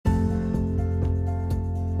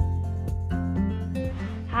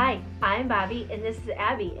Hi, I'm Bobby, and this is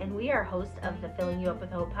Abby, and we are hosts of the Filling You Up With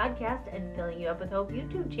Hope podcast and Filling You Up With Hope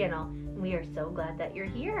YouTube channel. And we are so glad that you're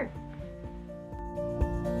here.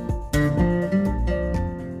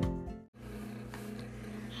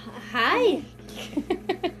 Hi.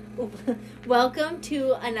 Welcome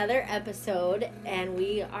to another episode, and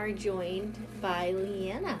we are joined by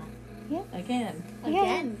Leanna. Yeah. Again,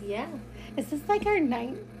 yeah. Is this like our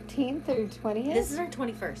 19th or 20th? This is our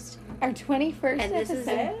 21st. Our 21st And this is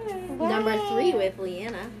episode. number 3 with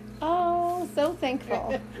Leanna. Oh, so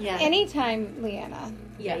thankful. Yeah. Anytime, Leanna.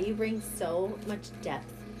 Yeah, you bring so much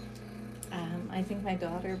depth. I think my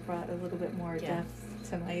daughter brought a little bit more depth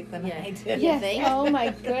tonight than I did. Yes. think? Oh my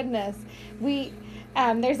goodness. We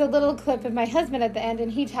there's a little clip of my husband at the end,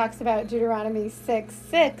 and he talks about Deuteronomy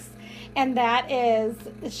 6:6, and that is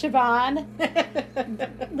Siobhan,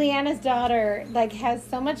 Leanna's daughter, like has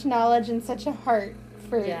so much knowledge and such a heart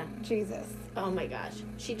for Jesus. Oh my gosh,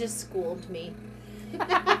 she just schooled me.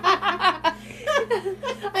 I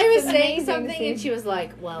was saying something and she was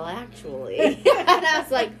like, well, actually. And I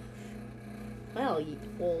was like, well, you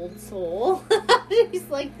old soul. She's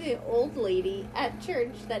like the old lady at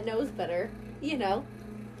church that knows better, you know.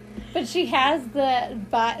 But she has the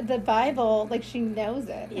Bible, like she knows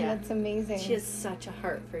it, Yeah. and it's amazing. She has such a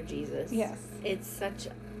heart for Jesus. Yes.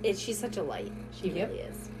 She's such a light. She really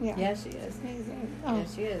is. Yeah. Yeah, she is. Amazing. Yeah,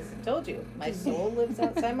 she is. I told you. My soul lives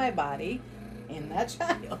outside my body in that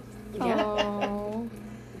child. Yeah. Oh.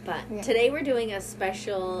 But today we're doing a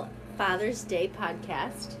special Father's Day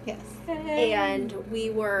podcast. Yes. And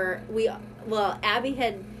Abby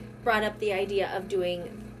had brought up the idea of doing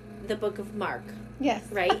the book of Mark. Yes.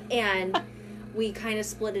 Right? And we kind of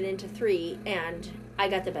split it into 3, and I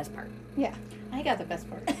got the best part. Yeah. I got the best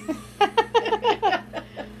part.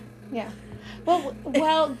 Yeah.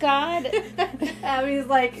 Well, God. Abby's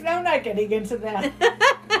like, no, I'm not getting into that.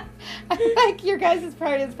 Like your guys'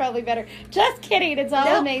 part is probably better. Just kidding. It's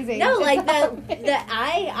all amazing. No, It's like all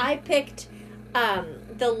I picked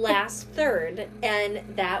the last third,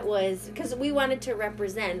 and that was because we wanted to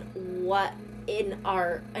represent what in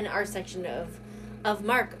our section of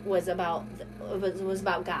Mark was about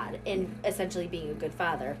God and essentially being a good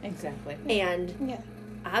father. Exactly. And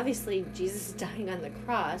obviously Jesus dying on the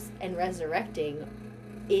cross and resurrecting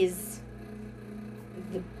is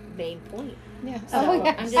the main point. Yeah. So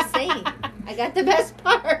I'm just saying, I got the best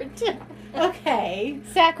part. Okay.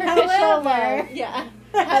 Sacrificial However, love. Yeah.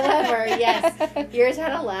 However, yes, yours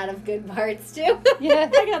had a lot of good parts too.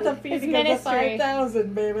 Yeah. I got the feeding of the ministry.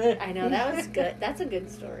 5,000, baby. I know, that was good. That's a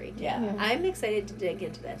good story. Yeah. I'm excited to dig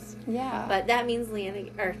into this. Yeah. But that means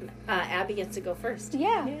Abby gets to go first.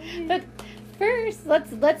 Yeah. Yay. But first,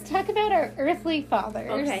 let's talk about our earthly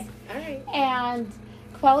fathers. Okay. All right. And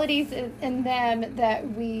qualities in them that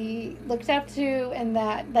we looked up to, and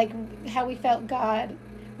that, like, how we felt God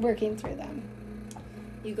working through them.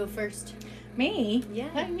 You go first. Me? Yeah.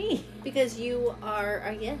 Why me? Because you are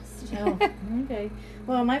our guest. Oh, okay.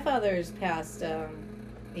 Well, my father's passed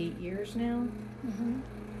 8 years now. Mm-hmm.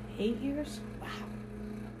 8 years? Wow.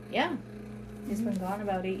 Yeah. He's been gone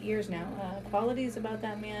about 8 years now. Qualities about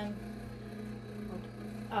that man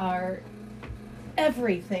are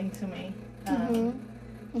everything to me.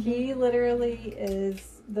 He literally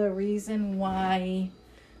is the reason why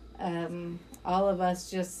all of us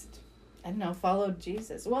just, I don't know, followed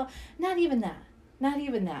Jesus. Well, not even that. Not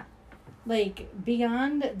even that. Like,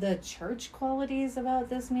 beyond the church qualities about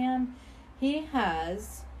this man, he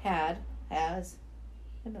has, I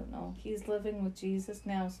don't know, he's living with Jesus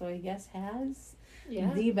now, so I guess has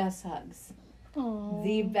the best hugs. Aww.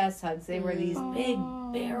 The best hugs. They were these big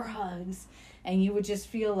bear hugs. And you would just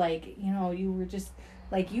feel like, you know, you were just,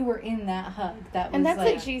 like you were in that hug. That was, and that's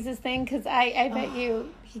like, a Jesus thing, because I bet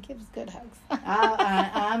you he gives good hugs.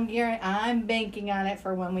 I'm banking on it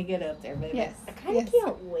for when we get up there, baby. Yes. I kind of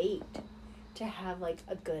can't wait to have like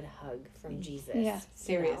a good hug from Jesus. Yeah.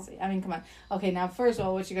 Seriously. I mean, come on. Okay, now first of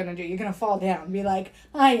all, what you're going to do, you're going to fall down and be like,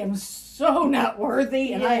 I am so not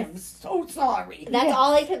worthy and I am so sorry. That's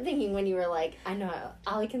all I kept thinking when you were like, I know,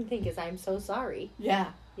 all I can think is I'm so sorry.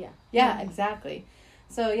 Yeah. Yeah, exactly.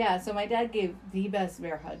 So my dad gave the best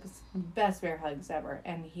bear hugs ever.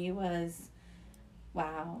 And he was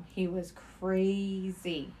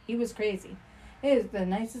crazy. He was crazy. He was the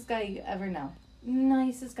nicest guy you ever know.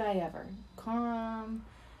 Nicest guy ever. Calm,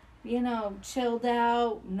 you know, chilled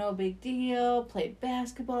out, no big deal, played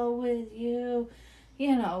basketball with you,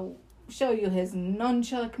 you know, show you his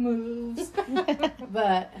nunchuck moves.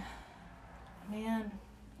 But, man,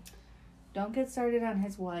 don't get started on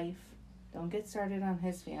his wife. Don't get started on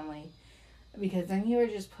his family. Because then you are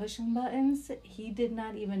just pushing buttons he did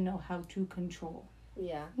not even know how to control.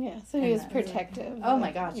 Yeah. Yeah, so he was protective. Oh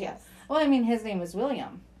my gosh, yes. Well, I mean, his name was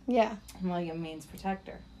William. Yeah. And William means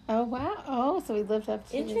protector. Oh, wow. Oh, so he lived up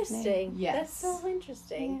to his name. Interesting. Yes. That's so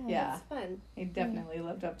interesting. Yeah. That's fun. He definitely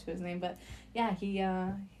lived up to his name. But, yeah,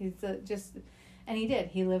 he's just... And he did.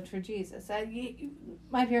 He lived for Jesus.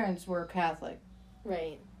 My parents were Catholic.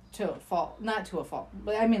 Right. To a fault. Not to a fault.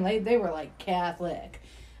 But, I mean, they were, like, Catholic.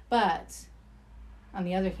 But... On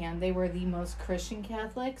the other hand, they were the most Christian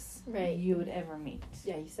Catholics you would ever meet.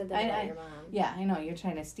 Yeah, you said that about your mom. Yeah, I know. You're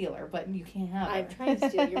trying to steal her, but you can't have her. I've tried to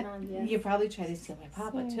steal your mom, yes. You probably tried to steal my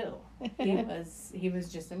papa, too. He was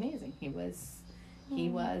just amazing. He was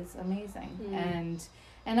amazing. Mm.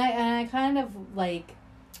 And I kind of, like,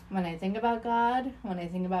 when I think about God, when I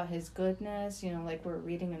think about his goodness, you know, like we're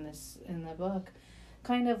reading in the book,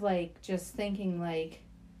 kind of, like, just thinking, like,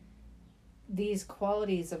 these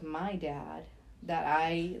qualities of my dad that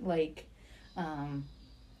I, like,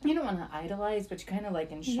 you don't want to idolize, but you kind of,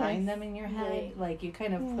 like, enshrine them in your head. Right. Like, you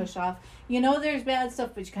kind of push off. You know there's bad stuff,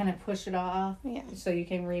 but you kind of push it off so you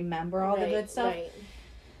can remember all the good stuff. Right.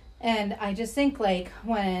 And I just think, like,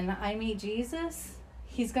 when I meet Jesus,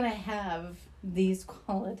 he's going to have these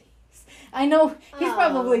qualities. I know he's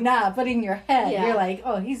probably not, but in your head, you're like,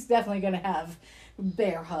 oh, he's definitely going to have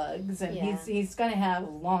bear hugs, and he's going to have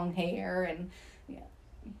long hair, and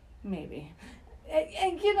maybe.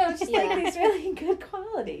 And, you know, just like these really good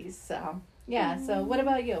qualities. So, yeah. So, what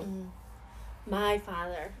about you? My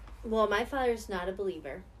father's not a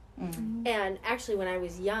believer. Mm. And actually, when I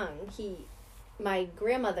was young, my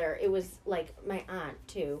grandmother, it was like my aunt,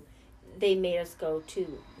 too. They made us go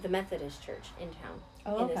to the Methodist church in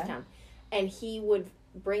town, this town. And he would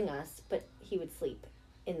bring us, but he would sleep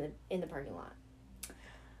in the parking lot.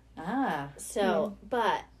 Ah. So,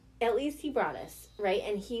 but... At least he brought us, right?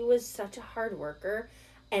 And he was such a hard worker,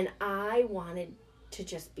 and I wanted to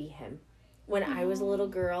just be him. When I was a little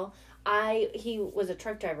girl, he was a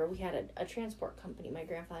truck driver. We had a transport company. My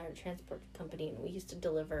grandfather had a transport company, and we used to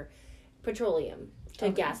deliver petroleum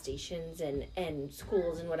to gas stations and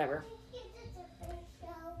schools and whatever.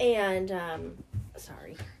 And,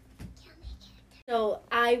 sorry. So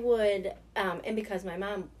I would, and because my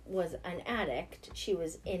mom was an addict, she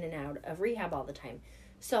was in and out of rehab all the time.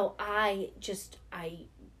 So I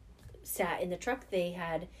sat in the truck they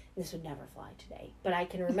had, and this would never fly today, but I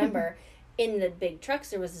can remember in the big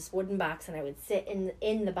trucks there was this wooden box, and I would sit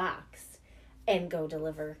in the box and go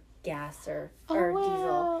deliver gas or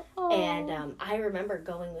diesel. And I remember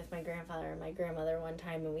going with my grandfather and my grandmother one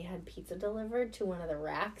time, and we had pizza delivered to one of the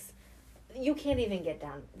racks. You can't even get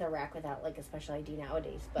down the rack without, like, a special ID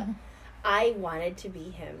nowadays, but I wanted to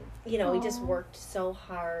be him. You know, he just worked so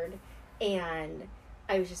hard, and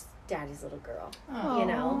I was just daddy's little girl, you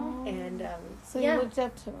know, and so you looked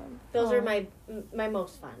up to him. Those are my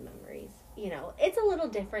most fond memories. You know, it's a little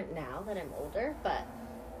different now that I'm older, but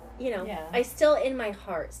you know, I still in my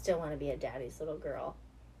heart still want to be a daddy's little girl.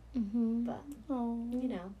 Mm-hmm. But you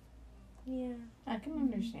know, I can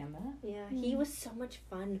understand that. Yeah, he was so much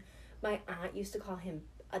fun. My aunt used to call him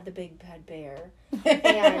the big bad bear,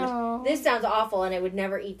 and this sounds awful, and I would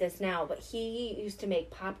never eat this now, but he used to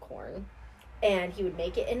make popcorn. And he would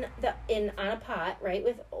make it on a pot, right,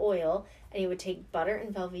 with oil, and he would take butter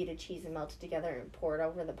and Velveeta cheese and melt it together and pour it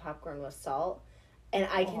over the popcorn with salt. And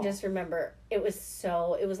I can just remember it was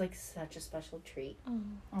like such a special treat.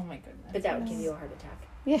 Oh my goodness! But that would give you a heart attack.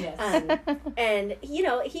 Yes. And you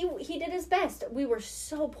know he did his best. We were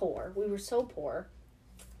so poor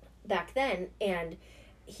back then, and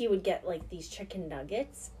he would get like these chicken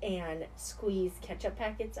nuggets and squeeze ketchup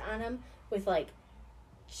packets on them with like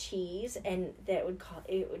cheese, and he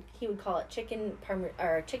would call it chicken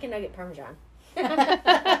nugget parmesan.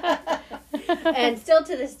 And still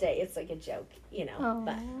to this day it's like a joke, you know.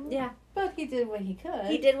 But he did what he could.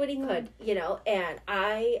 He did what he could, you know, and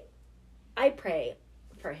I pray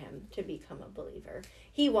for him to become a believer.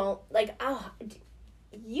 He won't, like,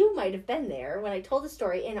 you might have been there when I told the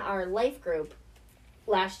story in our life group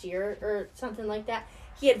last year or something like that.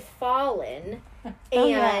 He had fallen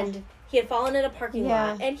and he had fallen in a parking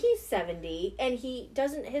lot, and he's 70, and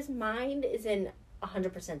his mind isn't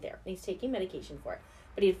 100% there. He's taking medication for it.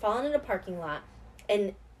 But he had fallen in a parking lot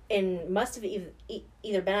and must have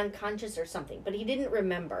either been unconscious or something, but he didn't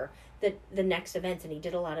remember the next events, and he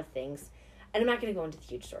did a lot of things. And I'm not going to go into the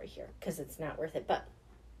huge story here because it's not worth it, but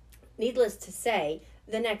needless to say,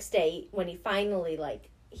 the next day when he finally, like,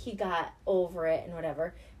 he got over it and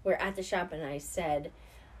whatever, we're at the shop, and I said,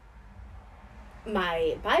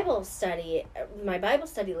 my Bible study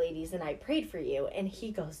ladies and I prayed for you. And he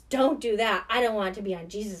goes, don't do that. I don't want to be on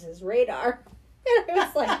Jesus's radar. And I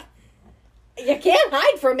was like, you can't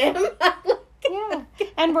hide from him.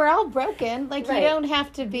 And we're all broken. Like, Right. you don't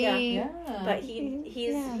have to be... Yeah. But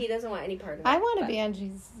he doesn't want any part of it. I want to but- be on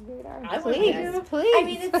Jesus' radar. I wanna Please, be. please. I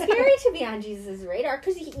mean, it's scary to be on Jesus' radar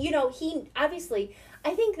because, he obviously,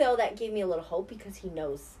 I think, though, that gave me a little hope because he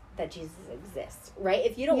knows that Jesus exists, right?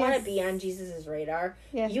 If you don't want to Yes. be on Jesus' radar,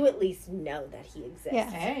 Yes. you at least know that he exists. Yeah.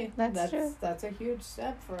 Hey, That's true. That's a huge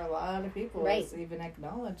step for a lot of people. Right. Is even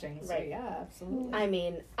acknowledging. So Right. yeah, absolutely. I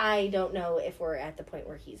mean, I don't know if we're at the point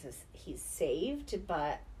where he's saved,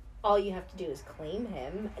 but all you have to do is claim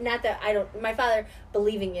him. Not that my father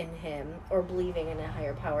believing in him or believing in a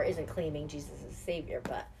higher power isn't claiming Jesus as Savior,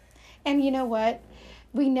 but... And you know what?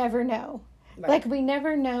 We never know. Right. Like, we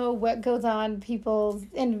never know what goes on people's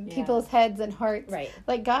heads and hearts. Right.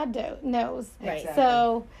 Like, God knows. Right. Exactly.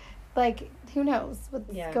 So, like, who knows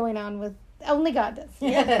what's Yeah. going on with... Only God does.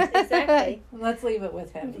 Yeah, exactly. Let's leave it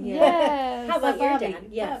with him. Yeah. Yes. How about your Bobby, dad?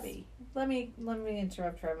 Yes. Bobby, let me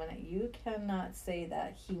interrupt for a minute. You cannot say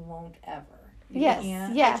that he won't ever. Yes.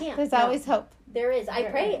 can't. Yeah. I can't. There's No. always hope. There is. I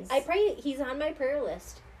There pray. is. I pray he's on my prayer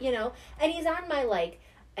list, and he's on my, like,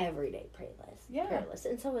 everyday prayer list. Yeah. Prayer list.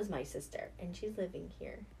 And so is my sister, and she's living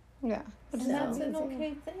here. Yeah. And So- that's an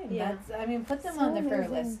okay thing. Yeah. Put them So on the prayer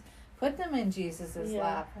amazing. list. Put them in Jesus' Yeah.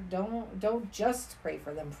 lap. Don't just pray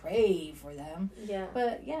for them. Pray for them. Yeah.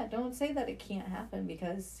 But yeah, don't say that it can't happen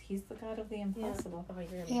because he's the God of the impossible. Oh,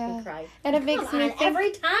 you're gonna Yeah. make me cry. And it makes Come me on, think... every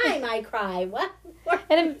time I cry. What?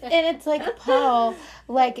 And it's like Paul,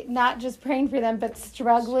 like, not just praying for them, but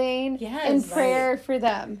struggling Yes, in right. prayer for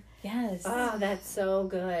them. Yes. Oh, that's so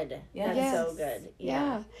good. Yes. That's so good.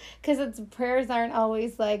 Yeah. Because prayers aren't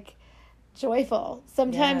always, like, joyful.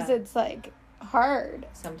 Sometimes Yeah. it's, like, hard.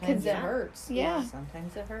 Sometimes it Yeah. hurts. Yeah.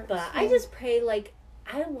 Sometimes it hurts. But I just pray, like,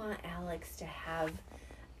 I want Alex to have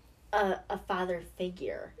a father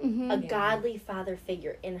figure, Mm-hmm. a Yeah. godly father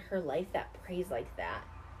figure in her life that prays like that.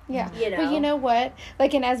 Yeah. You know? But you know what?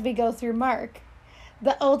 Like, and as we go through Mark,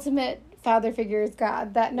 the ultimate father figure is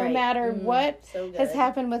God. That no Right. matter Mhm. what So good. has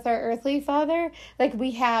happened with our earthly father, like,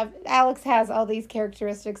 Alex has all these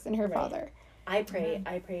characteristics in her Right. father. I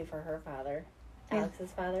pray for her father, Yeah.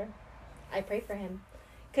 Alex's father. I pray for him.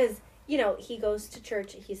 Because, he goes to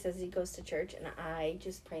church. He says he goes to church. And I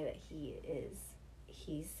just pray that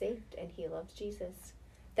he's saved and he loves Jesus.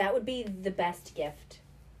 That would be the best gift.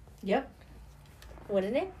 Yep.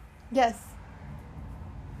 Wouldn't it? Yes.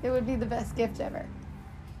 It would be the best gift ever.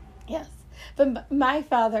 Yes. But my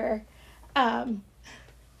father,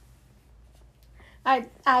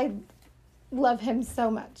 I love him so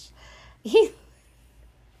much.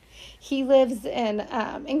 He lives in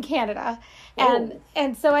Canada,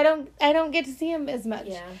 and so I don't get to see him as much.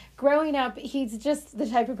 Yeah. Growing up, he's just the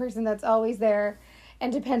type of person that's always there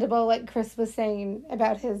and dependable, like Chris was saying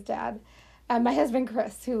about his dad. My husband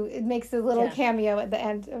Chris, who makes a little Yeah. cameo at the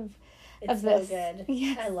end of It's this. so good.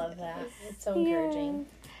 Yes. I love that. It's so encouraging.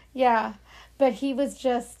 Yeah, but he was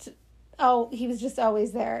just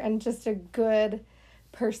always there and just a good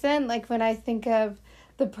person. Like, when I think of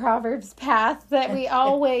the Proverbs path that we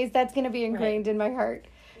always, that's going to be ingrained in my heart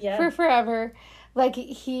Yeah. for forever. Like,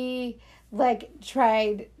 he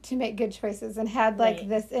tried to make good choices and had Right.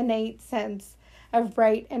 this innate sense of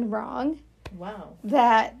right and wrong Wow.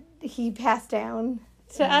 that he passed down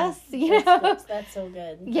to us, That's so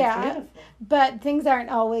good. Yeah. Beautiful. But things aren't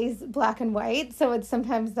always black and white, so it's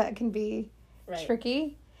sometimes that can be Right.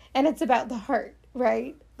 tricky. And it's about the heart,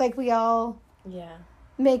 right? Like, we all Yeah.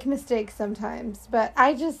 make mistakes sometimes, but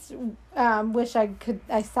I just wish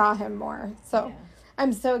I saw him more. So Yeah.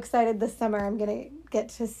 I'm so excited this summer I'm going to get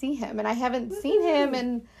to see him. And I haven't seen him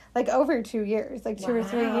in like over 2 years, like 2 or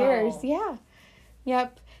 3 Wow. years. Yeah.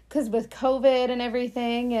 Yep. Because with COVID and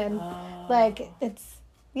everything, and Oh. like it's,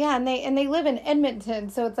 yeah, and they live in Edmonton,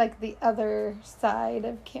 so it's like the other side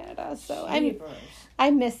of Canada. So Jeepers.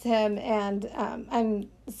 I miss him, and I'm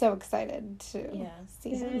so excited to Yeah.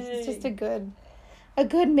 see him. He's Yay. just a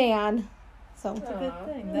good man. So That's a good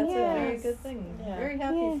thing. That's a very Yes. good thing. Yeah. Very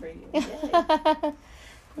happy Yeah. for you. Yay.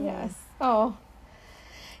 yes. Oh.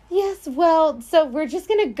 Yes, well, so we're just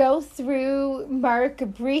going to go through Mark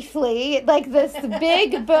briefly, like this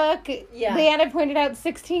big book. Yeah. Leanna pointed out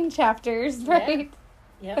 16 chapters, right?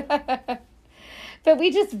 Yep. But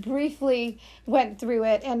we just briefly went through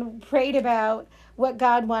it and prayed about what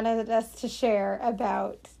God wanted us to share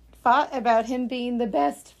about him being the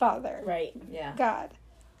best father. Right. Yeah. God.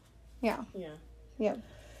 Yeah. Yeah. Yep.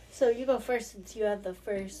 So you go first since you have the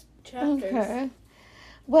first chapters. Okay.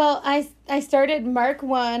 Well, I started Mark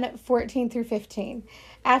 1, 14 through 15.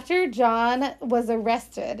 After John was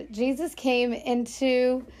arrested, Jesus came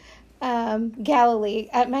into Galilee.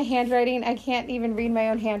 At my handwriting, I can't even read my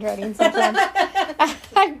own handwriting sometimes.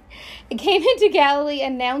 came into Galilee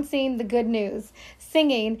announcing the good news,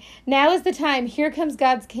 singing, "Now is the time. Here comes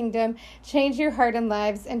God's kingdom. Change your heart and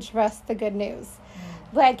lives and trust the good news."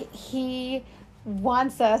 Like, he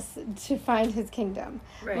wants us to find his kingdom.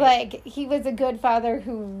 Right. Like, he was a good father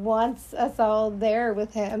who wants us all there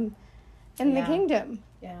with him in the kingdom.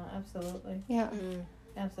 Yeah, absolutely. Yeah.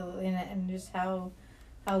 Absolutely. And just how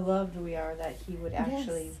loved we are that he would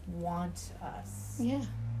actually want us. Yeah.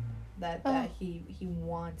 That he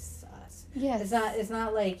wants us. Yes. It's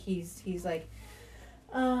not like he's like,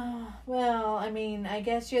 well, I mean, I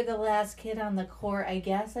guess you're the last kid on the court. I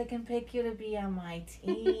guess I can pick you to be on my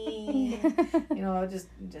team. You know,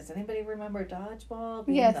 does anybody remember dodgeball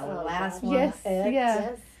being the last one yes. picked?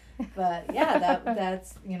 Yes. But yeah,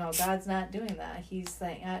 that's, you know, God's not doing that. He's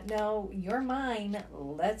saying, no, you're mine.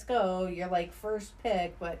 Let's go. You're like first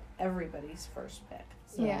pick, but everybody's first pick.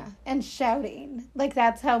 So. Yeah, and shouting. Like,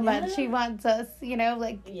 that's how much he wants us, you know,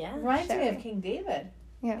 like. Yeah. Reminds me of King David.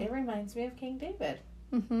 Yeah. It reminds me of King David.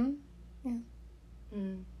 Mm-hmm.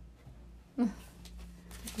 Yeah.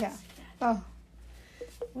 Yeah. Oh.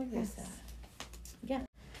 What is that? Yeah.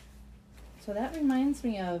 So that reminds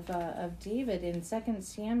me of David in 2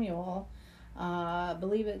 Samuel. I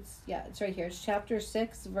believe it's right here. It's chapter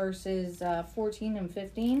 6, verses 14 and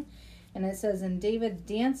 15. And it says, "And David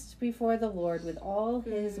danced before the Lord with all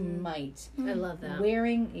his might, I love that.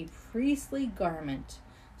 wearing a priestly garment.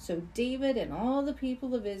 So David and all the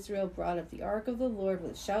people of Israel brought up the ark of the Lord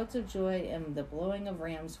with shouts of joy and the blowing of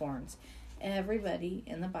ram's horns." Everybody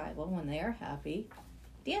in the Bible, when they are happy,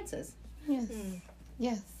 dances. Yes.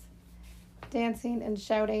 Yes. Dancing and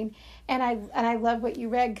shouting. And I love what you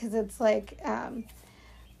read, because it's like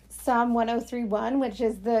Psalm 103:1, which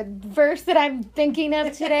is the verse that I'm thinking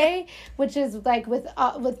of today, which is like with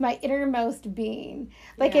my innermost being.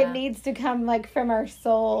 Like, it needs to come like from our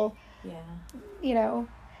soul. Yeah. You know,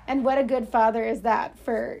 and what a good father is that,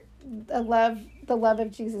 for the love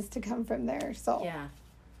of Jesus to come from their soul. Yeah.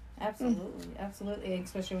 Absolutely. Absolutely.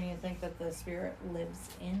 Especially when you think that the Spirit lives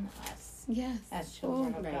in us. Yes. As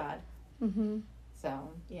children of Right. God. Mm-hmm.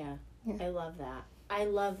 So. Yeah. Yeah. I love that. I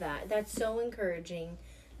love that. That's so encouraging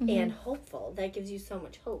and hopeful. That gives you so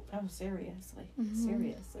much hope. Oh, seriously.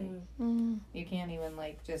 Seriously. Mm-hmm. You can't even,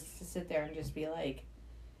 like, just sit there and just be like,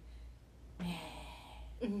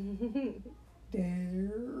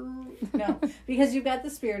 no, because you've got the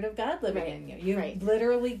Spirit of God living in you. You've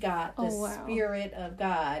literally got the Spirit of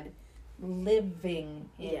God living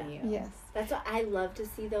in you. Yes. That's what I love to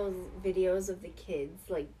see, those videos of the kids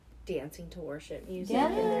like dancing to worship music,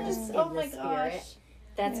 Yes. and they're just in the spirit. Gosh.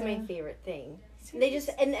 That's my favorite thing. They just,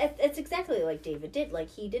 and it's exactly like David did. Like,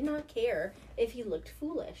 he did not care if he looked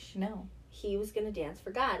foolish. No. He was going to dance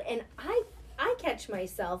for God. And I catch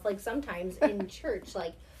myself, like, sometimes in church,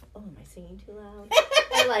 like, oh, am I singing too loud?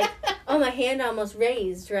 Or like, oh, my hand almost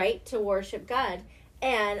raised, right, to worship God.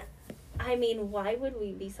 And I mean, why would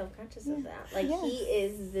we be self-conscious of that? Like, he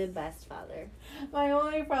is the best father. My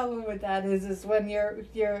only problem with that is when you're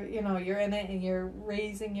you know, you're in it and you're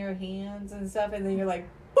raising your hands and stuff, and then you're like,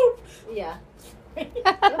 boop. Yeah.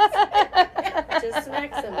 Just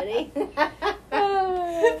smack somebody. You're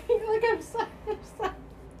like, I'm sorry.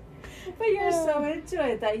 But you're so into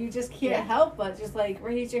it that you just can't help but just like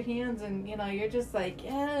raise your hands, and you know, you're just like,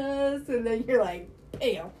 yes, and then you're like,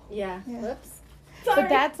 bam. Yeah. Whoops. Sorry. But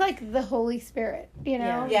that's like the Holy Spirit, you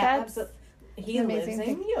know? Yeah, that's absolutely. He lives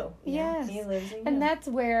in you. Yes. He lives in you. And that's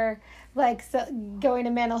where, like, going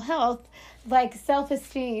to mental health, like,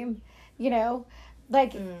 self-esteem, you know?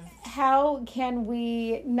 Like, how can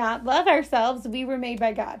we not love ourselves? We were made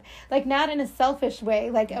by God. Like, not in a selfish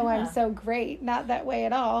way, like, oh, I'm so great. Not that way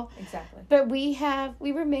at all. Exactly. But we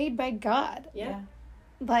were made by God. Yeah.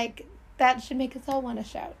 Like, that should make us all want to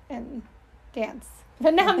shout and dance.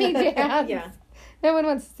 But not me dance. Yeah. No one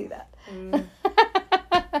wants to see that.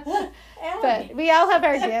 But we all have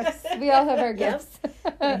our gifts. We all have our gifts.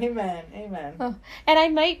 Amen. Amen. Oh. And I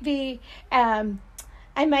might be,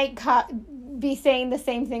 be saying the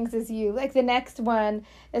same things as you. Like, the next one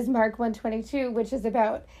is Mark 1:22, which is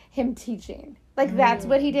about him teaching. Like, that's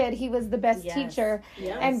what he did. He was the best teacher.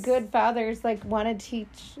 Yes. And good fathers, like, want to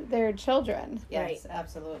teach their children. Yes,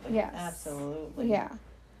 absolutely. Yes. Absolutely. Yeah.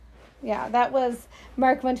 Yeah, that was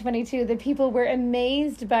Mark 1:22. The people were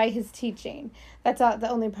amazed by his teaching. That's the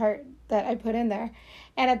only part that I put in there.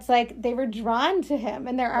 And it's like they were drawn to him.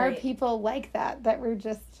 And there are people like that we're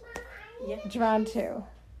just drawn to.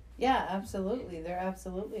 Yeah, absolutely. They're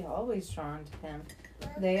absolutely always drawn to him.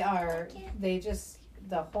 The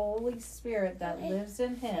Holy Spirit that lives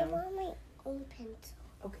in him. I want my own pencil.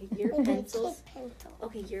 Okay, your pencils. Pencil.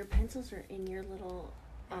 Okay, your pencils are in your little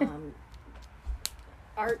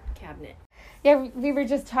art cabinet. Yeah, we were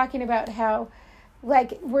just talking about how,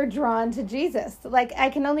 like, we're drawn to Jesus. Like,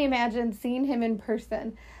 I can only imagine seeing him in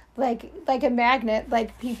person, like a magnet.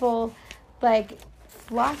 Like, people, like,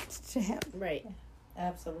 flocked to him. Right.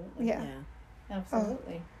 Absolutely. Yeah.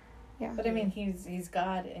 Absolutely. Yeah. But I mean, he's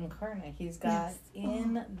God incarnate. He's God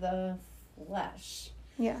in the flesh.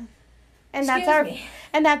 Yeah. And Excuse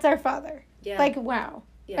that's our Father. Yeah. Like, wow.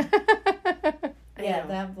 Yeah. Yeah,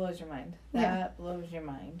 that blows your mind. That Yeah. blows your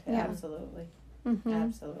mind. Yeah. Absolutely. Mm-hmm.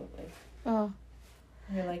 Absolutely. Oh.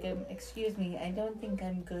 You're like, excuse me, I don't think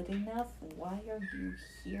I'm good enough. Why are you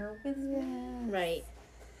here with me? Yeah. Right.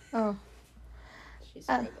 Oh. She's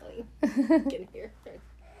struggling. Can hear her.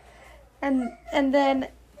 And then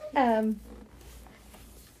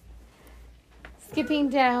skipping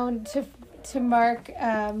down to Mark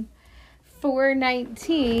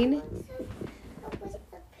 4:19.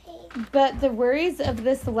 But the worries of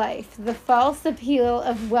this life, the false appeal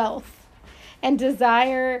of wealth, and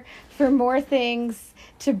desire for more things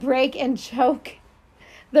to break and choke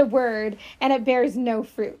the word, and it bears no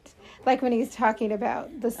fruit. Like when he's talking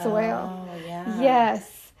about the soil. Oh, yeah.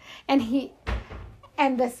 Yes.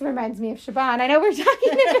 And this reminds me of Shaban. I know we're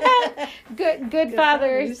talking about good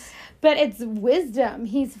fathers, but it's wisdom.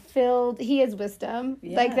 He is wisdom,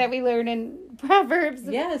 like that we learn in Proverbs.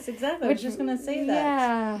 Yes, exactly. I was just going to say that.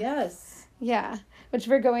 Yeah. Yes. Yeah, which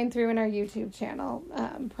we're going through in our YouTube channel,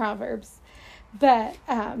 Proverbs. But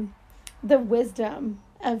the wisdom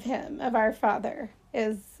of him, of our Father,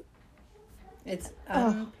 is... It's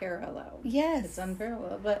unparalleled. Yes. It's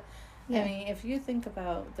unparalleled. But, I mean, if you think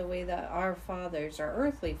about the way that our fathers, our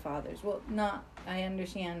earthly fathers, I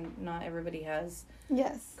understand not everybody has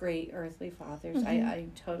great earthly fathers. Mm-hmm. I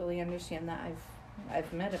totally understand that.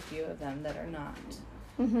 I've met a few of them that are not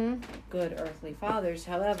good earthly fathers.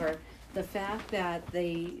 However, the fact that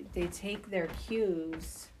they take their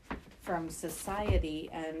cues from society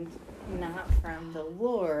and not from the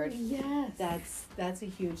Lord, that's a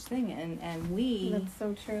huge thing. And that's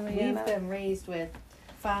so true. We've been raised with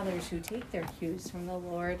fathers who take their cues from the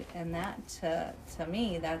Lord, and that to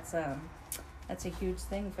me that's a huge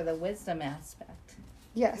thing for the wisdom aspect.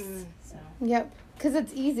 Yes. So. Yep. Because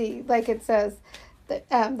it's easy, like it says,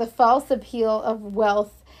 the false appeal of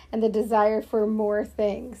wealth and the desire for more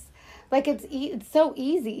things. Like it's so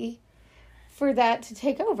easy for that to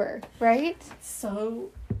take over, right?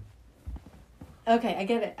 So, okay, I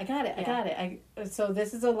get it. I got it. So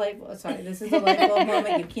this is a light bulb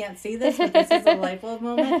moment. You can't see this, but this is a light bulb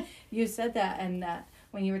moment. You said that, and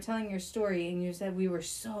when you were telling your story, and you said we were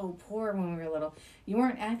so poor when we were little. You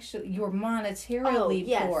weren't actually. You were monetarily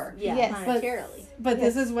poor. Yes, monetarily. But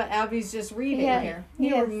this is what Abby's just reading here. You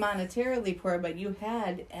Yes. were monetarily poor, but you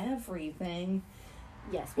had everything.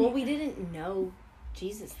 Yes. Well, we didn't know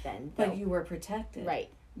Jesus then, though. But you were protected. Right.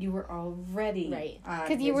 You were already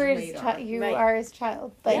because you were are his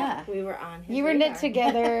child. Like, we were on his you were radar. knit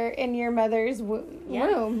together in your mother's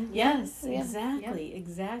womb. Yes,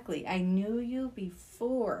 exactly. I knew you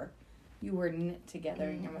before you were knit together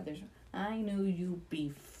in your mother's womb. I knew you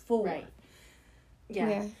before. Right.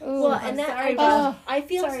 Yeah. Ooh, well, and that I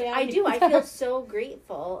feel so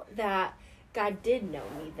grateful that God did know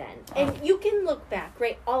me then. And you can look back,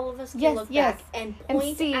 right? All of us can look back and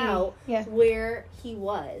point out where he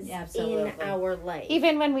was in our life.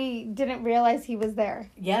 Even when we didn't realize he was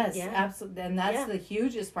there. Yes, absolutely. And that's the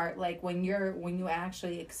hugest part. Like when you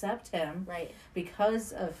actually accept him, right?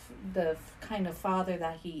 Because of the kind of father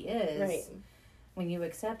that he is, right? When you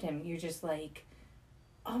accept him, you're just like,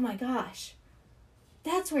 oh my gosh,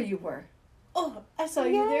 that's where you were. Oh, I saw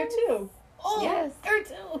you there too. Oh, yes. there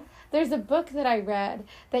too. There's a book that I read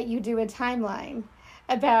that you do a timeline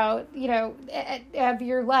about, of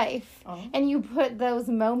your life. Oh. And you put those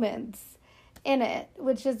moments in it,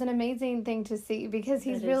 which is an amazing thing to see because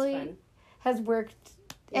he's really has worked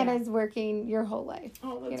and is working your whole life.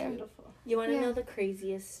 Oh, that's beautiful. You want to know the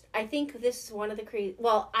craziest? I think this is one of the crazy...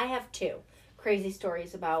 Well, I have two crazy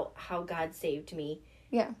stories about how God saved me.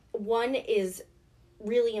 Yeah. One is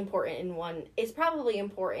really important and one is probably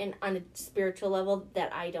important on a spiritual level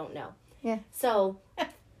that I don't know. Yeah. So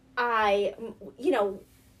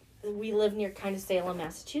we live near kind of Salem,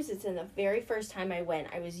 Massachusetts, and the very first time I went,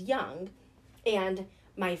 I was young, and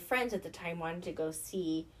my friends at the time wanted to go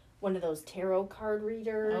see one of those tarot card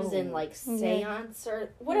readers and like seance or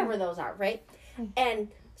whatever those are, right? And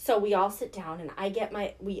so we all sit down and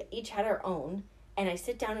we each had our own, and I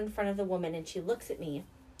sit down in front of the woman and she looks at me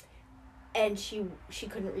and she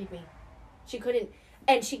couldn't read me. She couldn't,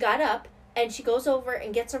 and she got up and she goes over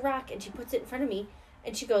and gets a rock and she puts it in front of me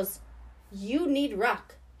and she goes, "You need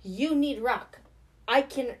rock. You need rock.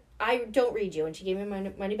 I don't read you. And she gave me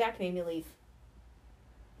my money back and made me leave.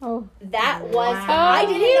 Oh. That was, Wow. I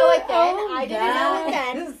didn't know it then. Oh, I didn't know it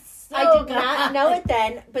then. So I did not know it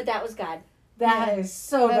then, but that was God. That is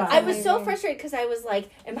so That's God. I was so amazing. frustrated because I was like,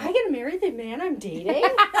 am I going to marry the man I'm dating?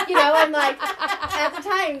 You know, I'm like, at the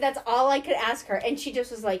time, that's all I could ask her. And she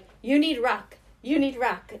just was like, you need rock. You need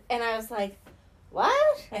rock. And I was like,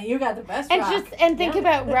 what? And you got the best And rock. think Yeah.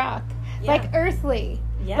 about rock. Yeah. Like earthly.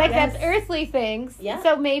 Yeah. Like Yes. that's earthly things. Yeah.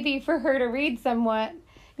 So maybe for her to read somewhat,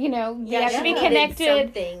 you have to she be needed connected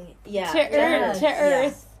something. Yeah. to earth. To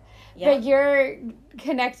earth. Yeah. But you're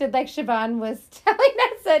connected, like Siobhan was telling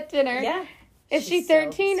us at dinner. Yeah. Is she She's so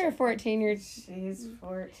 13 or 14? You're She's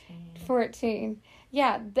 14. 14.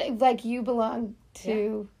 Yeah, like you belong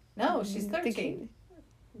to. No, she's the 13.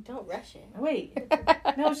 Don't rush it. Wait.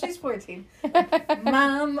 No, she's 14.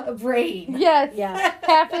 Mom brain. Yes. Yeah.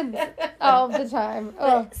 Happens all the time.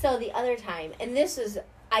 Oh. But, so the other time, and this is,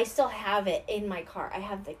 I still have it in my car. I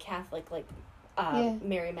have the Catholic, Yeah.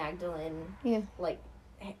 Mary Magdalene, Yeah.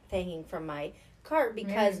 hanging from my car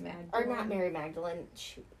because, Mary or Magdalene. not Mary Magdalene,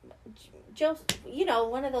 Joseph,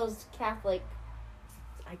 one of those Catholic,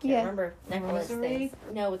 I can't Yeah. remember, necklace Rosary? things.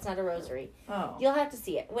 No, it's not a rosary. Oh. You'll have to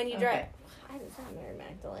see it when you drive. Okay. It's not Mary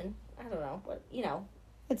Magdalene. I don't know. What,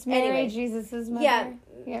 It's Mary, Anyway. Jesus' mother. Yeah.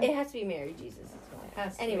 Yeah. It has to be Mary Jesus.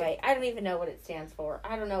 Has to be. Anyway, I don't even know what it stands for.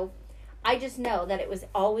 I don't know. I just know that it was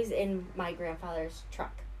always in my grandfather's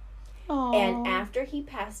truck. Aw. And after he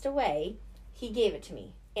passed away, he gave it to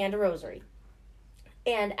me and a rosary.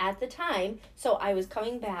 And at the time, so I was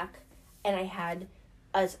coming back and I had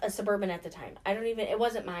a Suburban at the time. It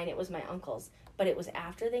wasn't mine, it was my uncle's. But it was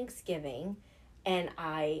after Thanksgiving and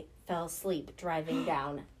I fell asleep driving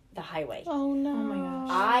down the highway. Oh no. Oh my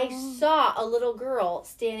gosh. I saw a little girl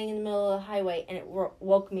standing in the middle of the highway and it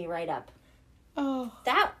woke me right up. Oh,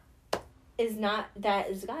 That is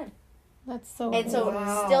God. that's so. And so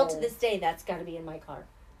Wow. still to this day, that's got to be in my car.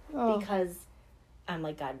 Oh. Because I'm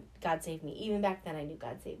like, God saved me. Even back then, I knew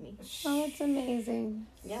God saved me. Oh, it's amazing.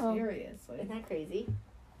 Yeah. Oh. Seriously. Isn't that crazy?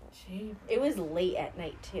 Gee, It was late at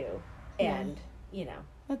night, too. And,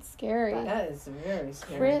 That's scary. that is very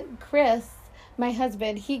scary. Chris, my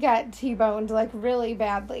husband, he got T-boned like really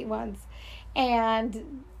badly once,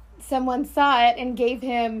 and someone saw it and gave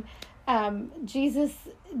him Jesus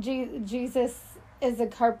is a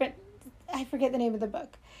carpenter. I forget the name of the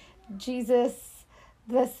book. Jesus,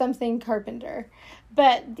 the something carpenter,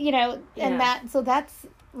 but and Yeah. that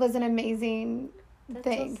was an amazing That's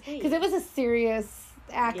thing so sweet. because it was a serious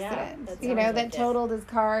accident, that that sounds like it. totaled his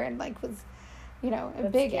car and was a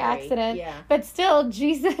That's big scary. accident. Yeah. But still,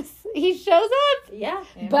 Jesus, he shows up. Yeah.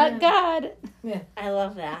 But Amen. God. I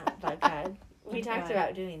love that. But God. We But talked God.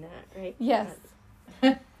 about doing that, right? Yes.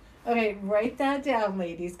 Okay, write that down,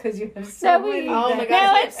 ladies, because you have No, so we- many. Oh my that-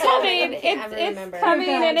 gosh. No, it's so many. coming. I can't ever It's remember. coming,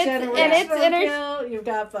 You've got and it's generational inter. guilt, you've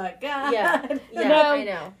got but God. Yeah. Yeah, No. I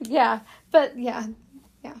know. Yeah, but yeah.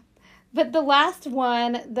 But the last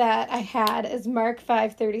one that I had is Mark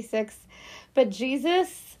 5:36. But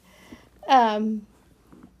Jesus,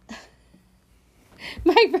 my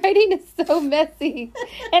writing is so messy,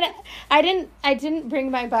 and I didn't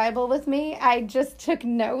bring my Bible with me. I just took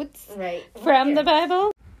notes Right. from the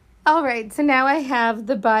Bible. All right, so now I have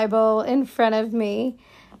the Bible in front of me.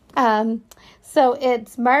 So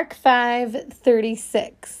it's Mark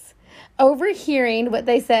 5:36. Overhearing what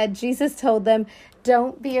they said, Jesus told them,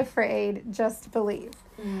 "Don't be afraid, just believe."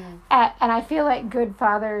 And I feel like good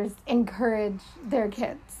fathers encourage their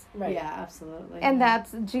kids. Right. Yeah, absolutely. And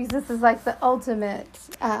Jesus is like the ultimate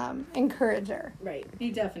encourager. Right.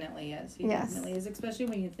 He definitely is. He Yes. definitely is, especially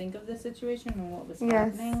when you think of the situation and what was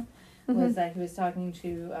Yes. happening. Was that he was talking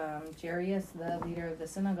to Jairus, the leader of the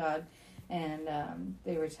synagogue, and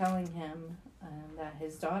they were telling him that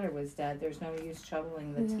his daughter was dead. There's no use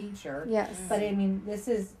troubling the teacher. Yes. But I mean, this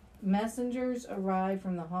is messengers arrived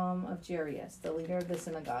from the home of Jairus, the leader of the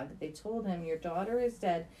synagogue. They told him, "Your daughter is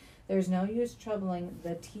dead. There's no use troubling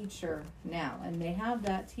the teacher now." And they have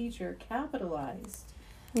that teacher capitalized,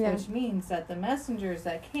 Yeah. which means that the messengers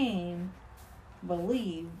that came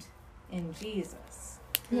believed in Jesus.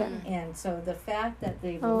 Yeah. And so the fact that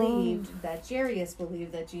they Oh. believed, that Jairus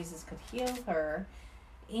believed that Jesus could heal her,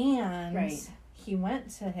 and Right. he went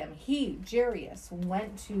to him. Jairus,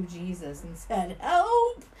 went to Jesus and said,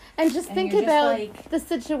 "Help!" And just And think you're just about like- the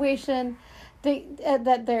situation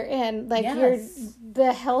that they're in, like Yes.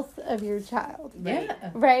 the health of your child, Yeah.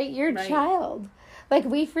 right? Your Right. child. Like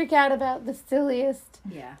we freak out about the silliest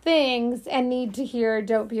Yeah. things and need to hear,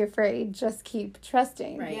 "Don't be afraid, just keep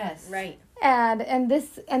trusting." Right. Yes. Right. And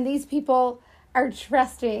these people are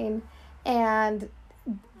trusting, and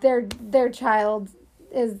their child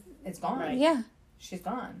it's gone. Right. Yeah. She's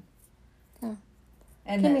gone. Yeah.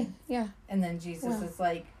 And Give then, me, yeah. and then Jesus Wow. is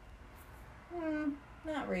like,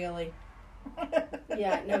 not really.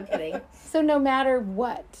 Yeah, no kidding. So no matter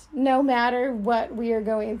what we are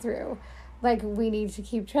going through, like, we need to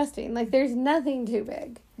keep trusting. Like, there's nothing too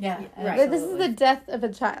big. Yeah, Right. Like, this is the death of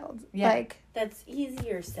a child. Yeah. Like, That's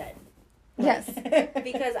easier said. yes.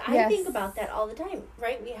 Because I Yes. think about that all the time,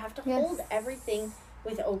 right? We have to Yes. hold everything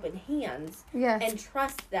with open hands Yes. and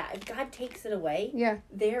trust that if God takes it away, Yeah.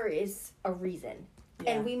 there is a reason.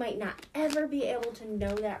 Yeah. And we might not ever be able to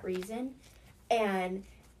know that reason. And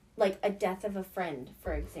like a death of a friend,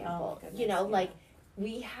 for example, goodness, you know, yeah. like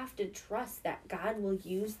we have to trust that God will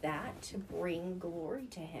use that to bring glory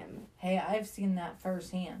to him. Hey, I've seen that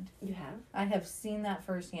firsthand. You have? I have seen that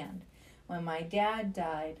firsthand. When my dad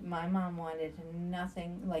died, my mom wanted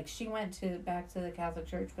nothing. Like, she went back to the Catholic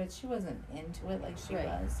Church, but she wasn't into it like she Right.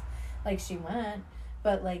 was. Like, she went,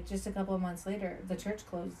 but like just a couple of months later, the church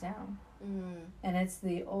closed down. And it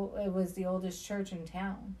was the oldest church in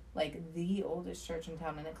town, like the oldest church in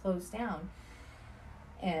town, and it closed down.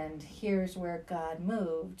 And here's where God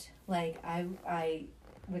moved. Like, I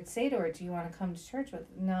would say to her, "Do you want to come to church with?"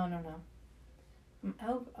 No.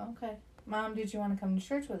 Oh, okay. Mom, did you want to come to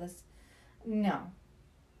church with us? No.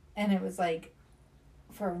 And it was like,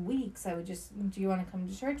 for weeks, I would just, "Do you want to come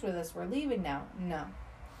to church with us? We're leaving now." No.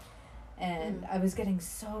 And I was getting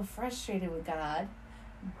so frustrated with God.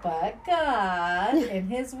 But God, in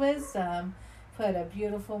his wisdom, put a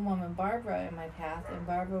beautiful woman, Barbara, in my path. And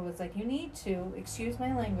Barbara was like, "You need to," excuse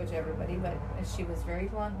my language, everybody, but she was a very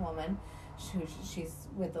blunt woman. She's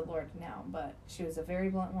with the Lord now, but she was a very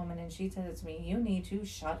blunt woman. And she said to me, "You need to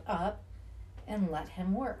shut up and let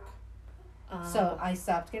him work." So I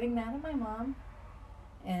stopped getting mad at my mom.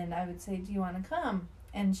 And I would say, "Do you want to come?"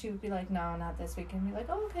 And she would be like, "No, not this week." And be like,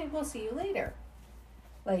 "Oh, okay, we'll see you later."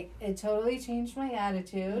 Like, it totally changed my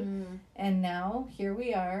attitude. And now, here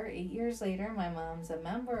we are, 8 years later. My mom's a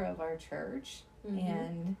member of our church.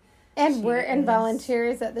 And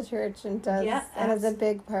volunteers at the church and is a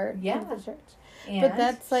big part of the church. And but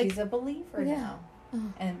that's like, she's a believer now.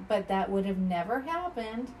 Oh. But that would have never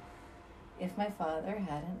happened if my father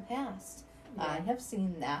hadn't passed. Yeah. I have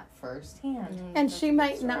seen that firsthand. And she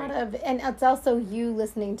might not have, and it's also you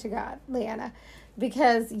listening to God, Leanna,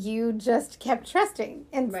 because you just kept trusting.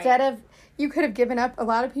 Instead of, you could have given up. A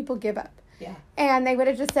lot of people give up. Yeah. And they would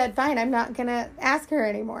have just said, "Fine, I'm not going to ask her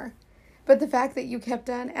anymore." But the fact that you kept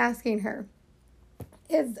on asking her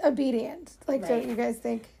is obedient. Like, don't you guys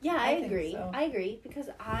think? Yeah, I think agree. so. I agree, because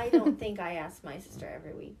I don't think I ask my sister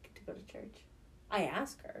every week to go to church. I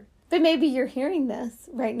ask her. But maybe you're hearing this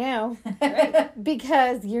right now Right.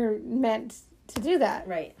 because you're meant to do that.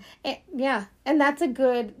 Right. And that's a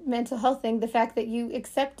good mental health thing, the fact that you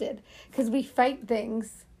accepted. Because we fight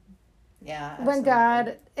things Yeah. when absolutely.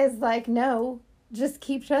 God is like, "No, just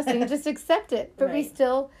keep trusting, just accept it." But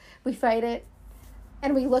Right. we fight it,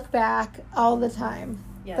 and we look back all the time.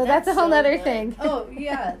 Yeah, So that's a whole so nother good. thing. Oh,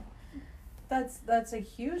 yeah. That's a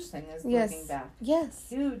huge thing, is looking back. Yes.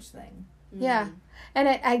 Huge thing. Yeah. And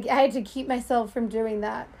I had to keep myself from doing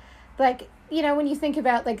that. Like, you know, when you think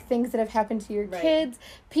about, like, things that have happened to your Right. kids,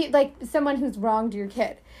 like someone who's wronged your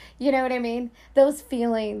kid, you know what I mean? Those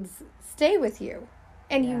feelings stay with you.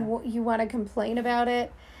 And you want to complain about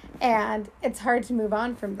it, and it's hard to move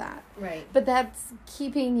on from that. Right. But that's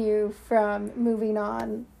keeping you from moving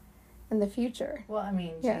on in the future. Well, I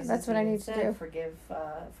mean, Yeah, Jesus that's what I even need to said, do.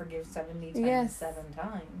 Forgive 70 times, Yes. 7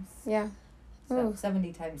 times. Yeah. So, Ooh.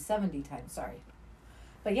 70 times, 70 times, sorry.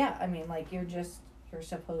 But yeah, I mean, like, you're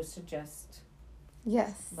supposed to just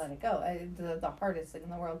Yes. let it go. The hardest thing in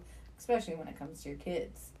the world, especially when it comes to your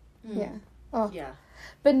kids. Yeah. Oh. Yeah.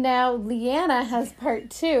 But now Leanna has part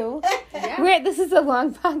 2. Yeah. This is a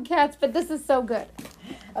long podcast, but this is so good.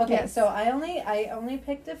 Okay, Yes. so I only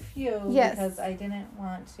picked a few Yes. because I didn't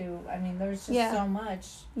want to. I mean, there's just Yeah. so much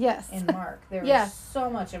Yes. in Mark. There Yeah. was so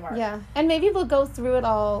much in Mark. Yeah. And maybe we'll go through it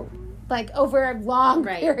all, like, over a long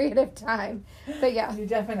Right. period of time. But yeah. You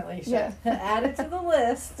definitely should. Yeah. Add it to the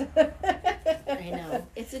list. I know.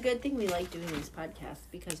 It's a good thing we like doing these podcasts,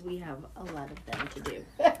 because we have a lot of them to do.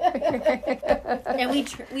 And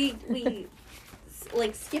we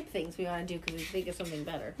like skip things we want to do because we think of something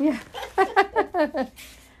better. Yeah.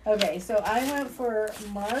 Okay, so I went for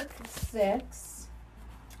Mark 6,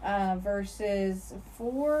 verses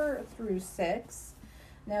 4 through 6.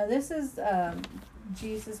 Now, this is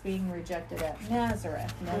Jesus being rejected at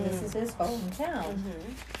Nazareth. Now, this is his hometown.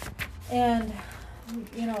 And,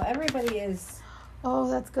 you know, everybody is... Oh,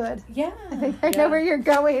 that's good. Yeah. I think I know where you're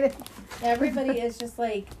going. Everybody is just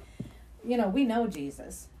like, you know, we know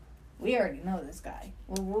Jesus. we already know this guy.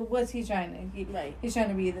 Well, what's he trying to? Right. He's trying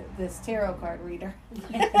to be this tarot card reader.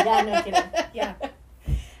 Yeah, no kidding. Yeah.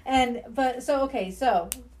 So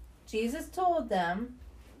Jesus told them.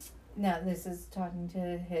 Now this is talking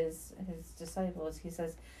to his disciples. He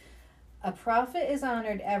says, "A prophet is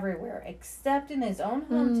honored everywhere, except in his own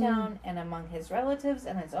hometown and among his relatives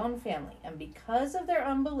and his own family. And because of their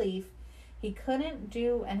unbelief, he couldn't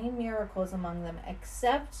do any miracles among them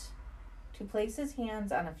except to place his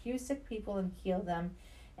hands on a few sick people and heal them.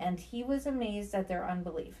 And he was amazed at their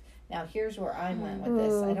unbelief." Now, here's where I went with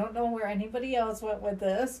this. I don't know where anybody else went with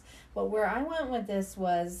this, but where I went with this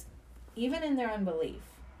was, even in their unbelief,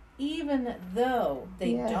 even though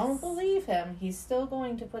they don't believe him, he's still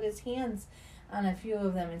going to put his hands on a few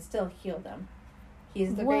of them and still heal them.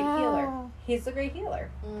 He's the great healer. He's the great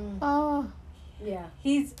healer. Oh. Yeah.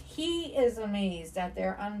 He is amazed at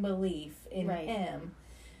their unbelief in him,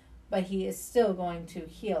 but he is still going to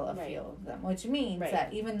heal a few of them, which means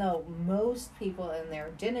that even though most people in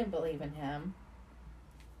there didn't believe in him,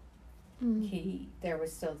 there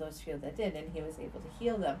was still those few that did, and he was able to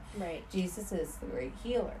heal them. Right. Jesus is the great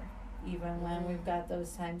healer. Even when we've got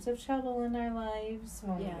those times of trouble in our lives,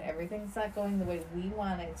 when everything's not going the way we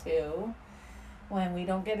want it to, when we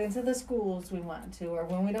don't get into the schools we want to, or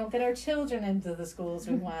when we don't get our children into the schools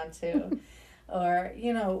we want to, or,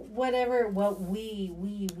 whatever,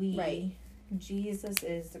 Jesus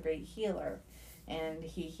is the great healer. And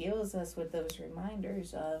he heals us with those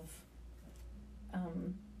reminders of,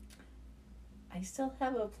 I still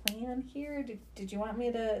have a plan here. Did you want me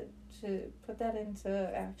to put that into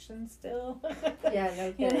action still? Yeah,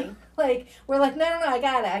 no kidding. We're like, no, I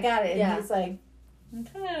got it. And he's like,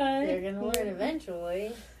 okay. You're going to learn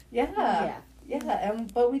eventually. Yeah.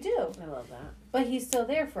 But we do. I love that. But he's still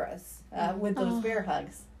there for us with those bear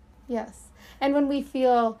hugs. Yes. And when we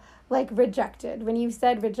feel rejected, when you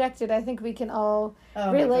said rejected, I think we can all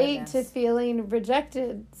relate to feeling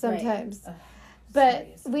rejected sometimes. Right.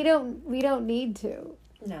 But we don't need to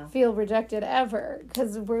feel rejected ever,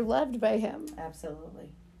 because we're loved by him. Absolutely.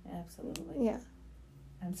 Yeah.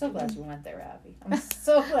 I'm so glad you went there, Abby. I'm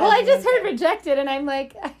so glad. Well, I just heard rejected, and I'm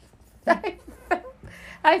like,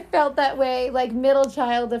 I felt that way, middle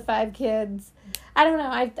child of 5 kids. I don't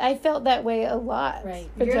know. I felt that way a lot. Right.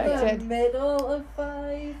 Rejected. You're the middle of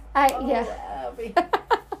 5. Yeah. Abby.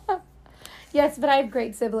 Yes, but I have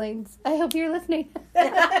great siblings. I hope you're listening.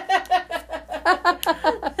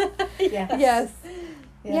 Yes.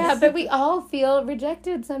 Yeah, but we all feel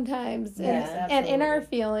rejected sometimes. And in our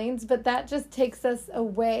feelings, but that just takes us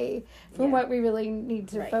away from what we really need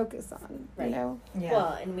to focus on, you know? Yeah.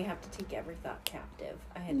 Well, and we have to take every thought captive.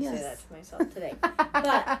 I had to say that to myself today.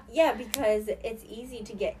 But, because it's easy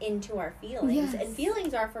to get into our feelings, and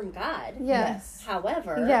feelings are from God. Yes.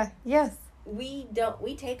 However, we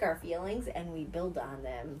take our feelings and we build on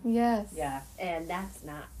them. Yes. Yeah. And that's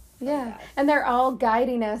not God. And they're all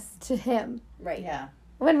guiding us to him. Right. Yeah.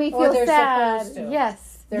 When we feel sad. Supposed to.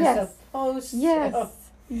 Yes. They're supposed to.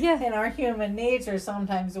 Yes. In our human nature,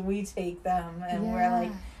 sometimes we take them and we're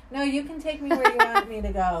like, no, you can take me where you want me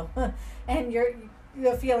to go. And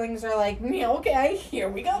the feelings are like, okay, here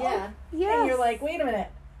we go. Yeah. Yes. And you're like, wait a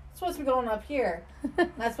minute. It's supposed to be going up here.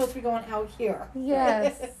 Not supposed to be going out here.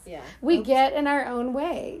 Yes. Yeah. We get in our own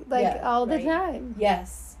way, all the time.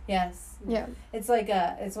 Yes. Yeah. It's like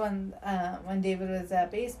it's when David was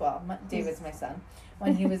at baseball. David's my son.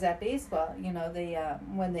 When he was at baseball, they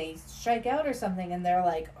when they strike out or something, and they're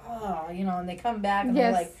like, and they come back and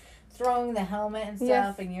they're like throwing the helmet and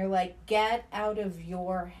stuff, and you're like, get out of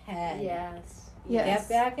your head. Yes. Get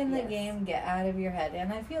back in the game. Get out of your head.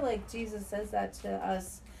 And I feel like Jesus says that to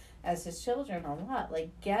us as his children a lot. Like,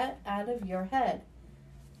 get out of your head.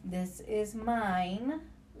 This is mine.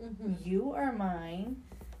 Mm-hmm. You are mine.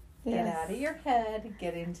 Get out of your head.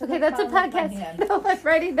 Get into the that's a podcast. No, I'm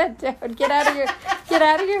writing that down. Get out of your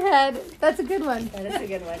head. That's a good one. That is a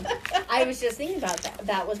good one. I was just thinking about that.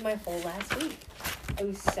 That was my whole last week. I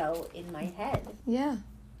was so in my head. Yeah.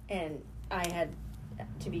 And I had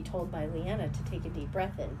to be told by Leanna to take a deep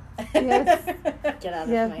breath in. Yes. Get out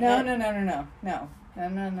of my head. No.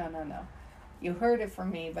 You heard it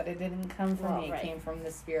from me, but it didn't come from me. It came from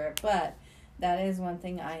the Spirit. But that is one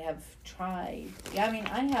thing I have tried. I mean,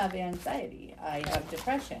 I have anxiety. I have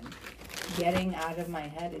depression. Getting out of my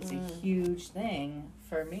head is a huge thing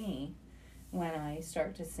for me when I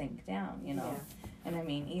start to sink down, Yeah. And I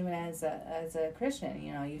mean, even as a Christian,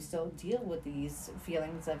 you still deal with these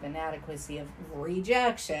feelings of inadequacy, of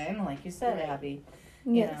rejection, like you said, Abby.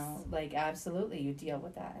 Absolutely, you deal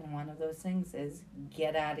with that. And one of those things is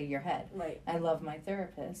get out of your head. Right. I love my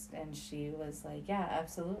therapist, and she was like, yeah,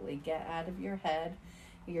 absolutely, get out of your head.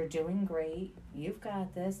 You're doing great. You've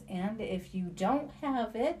got this. And if you don't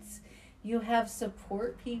have it, you have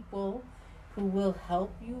support people who will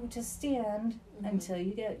help you to stand until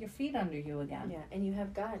you get your feet under you again. Yeah, and you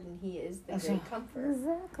have God, and He is the great comfort.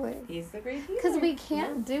 Exactly. He's the great healer. Because we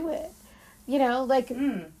can't do it. You know, like,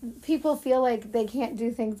 people feel like they can't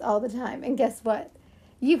do things all the time. And guess what?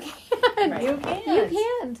 You can. Right. You can't. You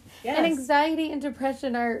can't. Yes. And anxiety and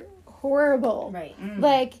depression are horrible. Right.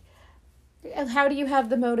 Like, how do you have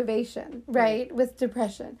the motivation, right, with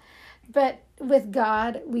depression? But with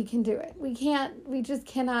God, we can do it. We just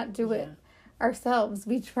cannot do it ourselves.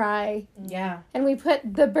 We try. Yeah. And we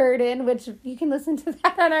put the burden, which you can listen to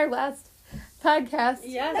that on our last podcast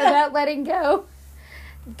about letting go.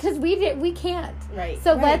 Because we can't. Right.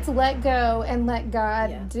 So let's let go and let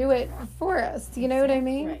God do it for us. You know what I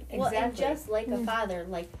mean? Right. Exactly. Well, and just like a father,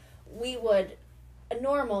 like we would, a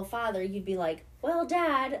normal father, you'd be like, well,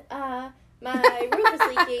 Dad, my roof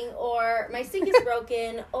is leaking, or my sink is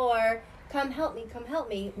broken, or come help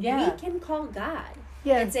me. Yeah. We can call God.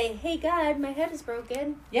 Yes. And say, hey, God, my head is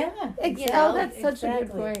broken. Yeah. Oh, that's such a good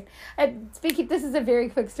point. Speaking, this is a very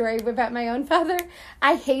quick story about my own father.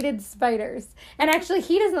 I hated spiders. And actually,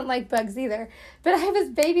 he doesn't like bugs either. But I was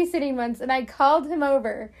babysitting once, and I called him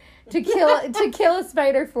over to kill a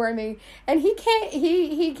spider for me. And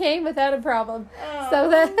he came without a problem. Oh. So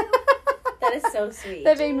That is so sweet.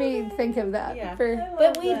 that made me think of that. Yeah.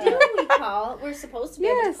 But We're supposed to be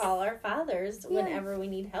able to call our fathers whenever we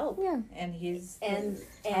need help. Yeah. And he's... And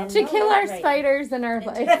To kill our spiders in our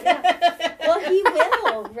life. Yeah. Well, He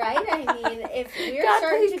will, right? I mean, if we're God,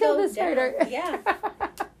 starting please to kill go the spider. down, yeah,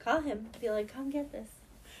 call Him. Be like, come get this.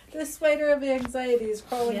 The spider of anxiety is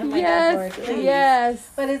crawling in my Yes. cupboard. Please. Yes.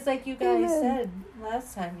 But it's like you guys Amen. said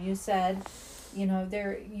last time. You said, you know,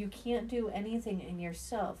 you can't do anything in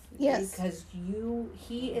yourself. Yes. Because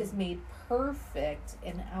He is made perfect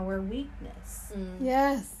in our weakness.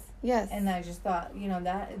 Yes. Yes. And I just thought, you know,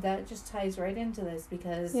 that just ties right into this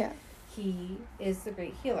because He is the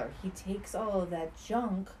great healer. He takes all of that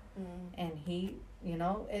junk and He, you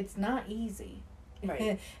know, it's not easy.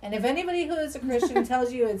 Right. And if anybody who is a Christian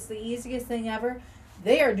tells you it's the easiest thing ever,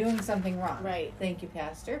 they are doing something wrong. Right. Thank you,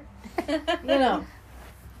 Pastor. You know,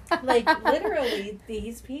 like literally,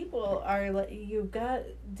 these people are like, you're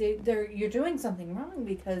doing something wrong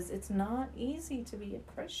because it's not easy to be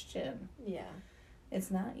a Christian. Yeah.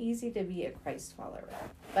 It's not easy to be a Christ follower,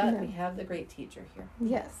 but we have the great teacher here.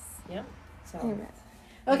 Yes. Yep. So, Amen.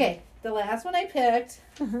 okay, the last one I picked.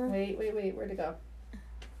 Uh-huh. Wait, where'd it go?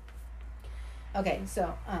 Okay,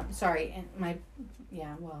 so, sorry, and I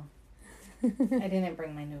didn't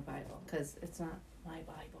bring my new Bible, because it's not my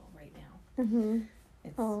Bible right now. Mm-hmm.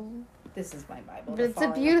 It's, This is my Bible. But it's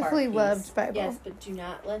a beautifully loved Bible. Yes, but do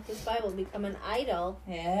not let this Bible become an idol.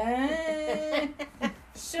 Yeah.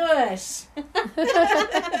 Shush.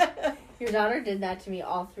 Your daughter did that to me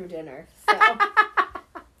all through dinner, so...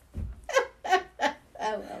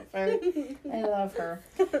 I love her.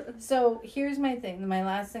 So here's my thing. My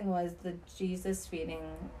last thing was the Jesus feeding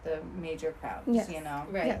the major crowds. Yes. You know,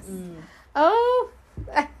 Right. Yes. Mm. Oh,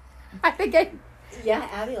 I think I... Yeah,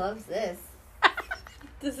 Abby loves this.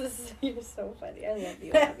 You're so funny. I love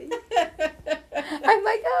you, Abby. I'm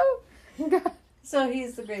like, oh, God. So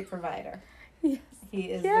he's the great provider. Yes.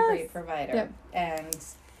 He is Yes. the great provider. Yep. And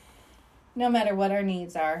no matter what our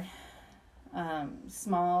needs are,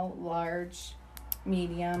 small, large,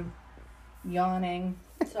 medium, yawning.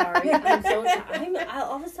 Sorry, I'm so tired.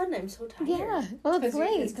 All of a sudden, I'm so tired. Yeah. Well, it's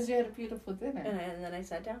late. It's because you had a beautiful dinner. And then I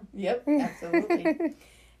sat down. Yep, absolutely.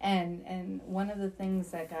 And one of the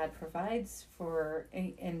things that God provides for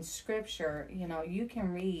in Scripture, you know, you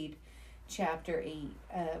can read chapter 8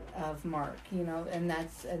 of Mark, you know, and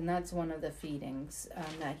that's one of the feedings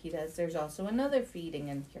that he does. There's also another feeding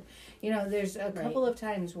in here. You know, there's a couple of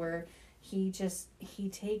times where he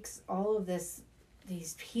takes all of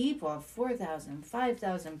these people, 4,000,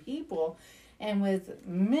 5,000 people, and with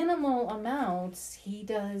minimal amounts, he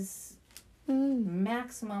does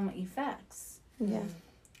maximum effects. Yeah.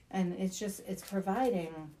 And it's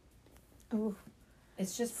providing. Oh,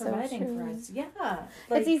 It's just So providing true. for us. Yeah.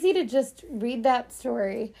 it's easy to just read that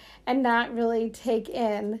story and not really take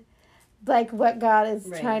in, like, what God is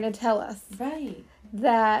trying to tell us. Right.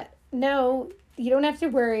 That, no, you don't have to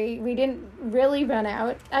worry. We didn't really run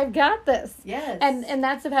out. I've got this. Yes. And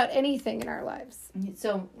that's about anything in our lives.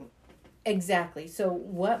 So, exactly. So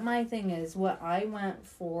what my thing is, what I went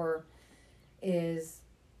for is,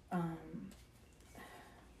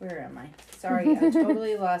 Where am I? Sorry, I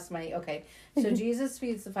totally lost my... Okay, so Jesus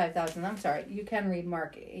feeds the 5,000. I'm sorry. You can read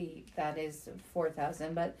Mark 8. That is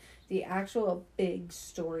 4,000. But the actual big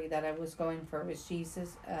story that I was going for was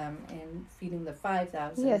Jesus and feeding the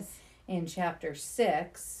 5,000. Yes. In chapter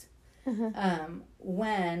 6,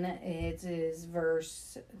 when it is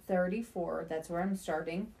verse 34, that's where I'm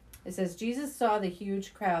starting. It says, Jesus saw the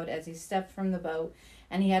huge crowd as he stepped from the boat,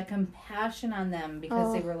 and he had compassion on them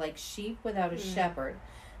because they were like sheep without a shepherd.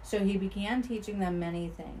 So he began teaching them many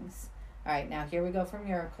things. All right, now here we go for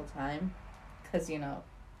miracle time, because,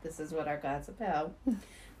 this is what our God's about.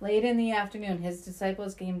 Late in the afternoon, his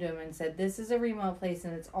disciples came to him and said, "This is a remote place,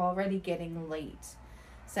 and it's already getting late.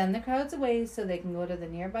 Send the crowds away so they can go to the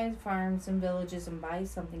nearby farms and villages and buy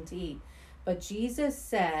something to eat." But Jesus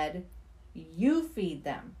said, "You feed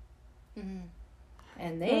them." Mm-hmm.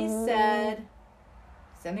 And they said,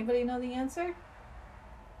 does anybody know the answer?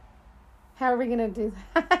 How are we going to do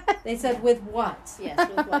that? They said, with what? Yes,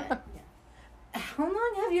 with what? Yeah. How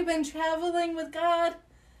long have you been traveling with God?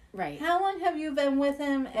 Right. How long have you been with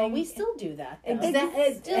him? Well, we still do that. Though.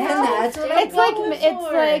 It's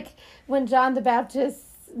like when John the Baptist,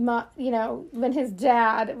 when his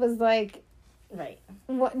dad was like, right.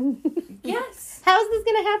 What? Yes. How's this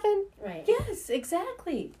going to happen? Right. Yes,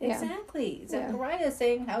 exactly. Yeah. Exactly. Yeah. Zechariah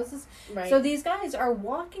saying, how's this? Right. So these guys are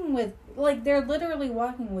walking with, they're literally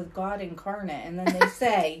walking with God incarnate. And then they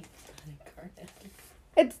say,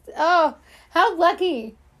 it's, how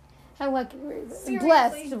lucky. How lucky were they? Seriously?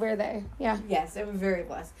 Blessed were they? Yeah. Yes, they were very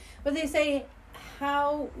blessed. But they say,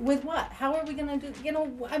 with what? How are we going to do,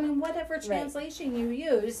 whatever translation you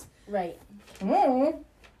use. Right.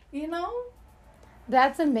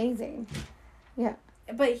 That's amazing. Yeah.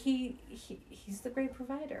 But he's the great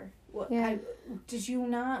provider. Well, yeah. Did you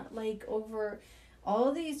not, over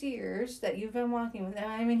all these years that you've been walking with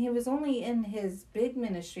him? He was only in his big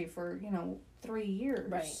ministry for, 3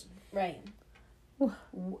 years. Right.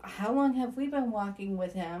 How long have we been walking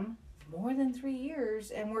with him? More than 3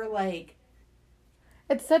 years. And we're like...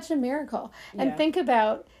 It's such a miracle. Yeah. And think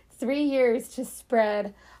about 3 years to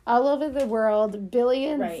spread all over the world,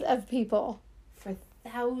 billions of people. For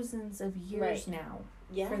thousands of years now.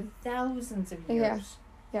 Yeah. For thousands of years.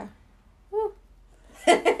 Yeah. Well,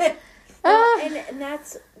 and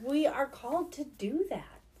that's, we are called to do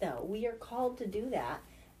that, though. We are called to do that,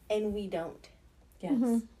 and we don't. Yes.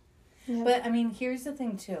 Mm-hmm. Yeah. But, here's the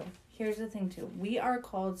thing, too. We are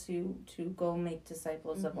called to go make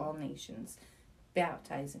disciples of all nations,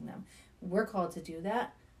 baptizing them. We're called to do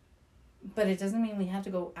that. But it doesn't mean we have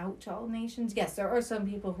to go out to all nations. Yes, there are some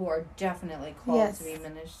people who are definitely called to be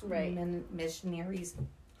missionaries.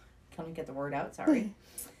 Can't get the word out, sorry.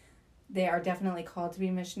 They are definitely called to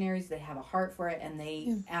be missionaries. They have a heart for it, and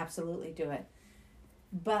they absolutely do it.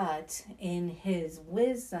 But in his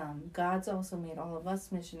wisdom, God's also made all of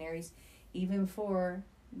us missionaries, even for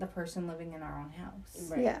the person living in our own house.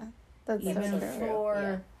 Right. Yeah. That's even so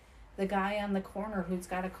for the guy on the corner who's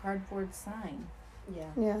got a cardboard sign.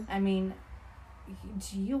 Yeah.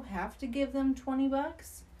 Do you have to give them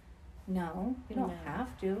 $20? No, you don't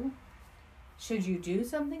have to. Should you do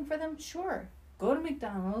something for them? Sure. Go to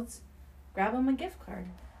McDonald's, grab them a gift card.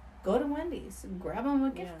 Go to Wendy's, grab them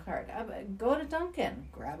a gift card. Go to Dunkin',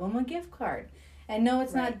 grab them a gift card. And no,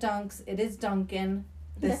 it's not Dunks. It is Dunkin'.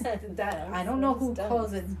 I don't know who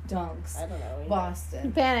calls it Dunks. I don't know.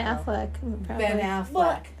 Boston. Ben Affleck. Probably. Ben Affleck.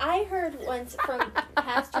 Well, I heard once from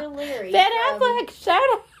Pastor Larry. Ben Affleck, shout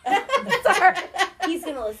out. Sorry. He's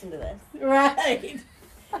going to listen to this. Right.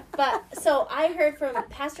 But, so I heard from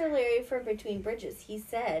Pastor Larry from Between Bridges. He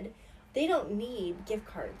said they don't need gift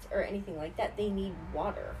cards or anything like that. They need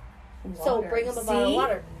water. So bring them a bottle of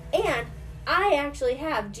water. And I actually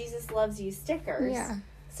have Jesus Loves You stickers. Yeah.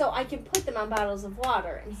 So I can put them on bottles of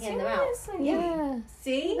water and hand them out. Yeah.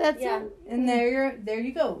 See? That's and there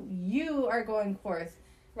you go. You are going forth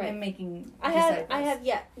and making disciples.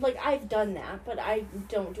 I've done that, but I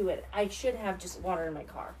don't do it. I should have just water in my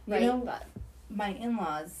car. Right? But my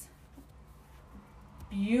in-laws,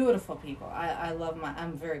 beautiful people. I love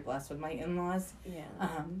I'm very blessed with my in-laws.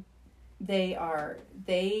 Yeah. They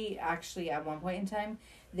actually at one point in time,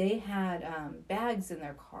 they had bags in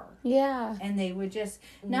their car. Yeah. And they would just,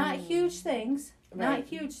 not huge things,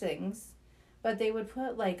 but they would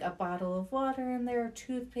put a bottle of water in there,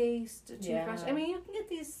 toothpaste, toothbrush. You can get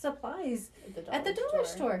these supplies at the dollar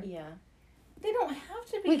store. Yeah. They don't have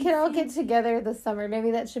to be. We could all get together this summer.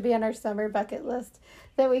 Maybe that should be on our summer bucket list,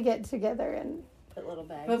 that we get together and put little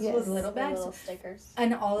bags. With little bags. Little stickers.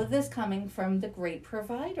 And all of this coming from the great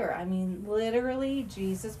provider. Literally,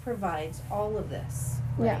 Jesus provides all of this.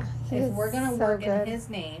 Right? Yeah. If we're going to work in his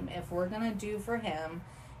name, if we're going to do for him,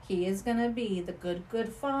 He is going to be the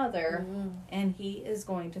good father, Mm-hmm. and he is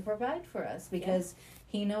going to provide for us because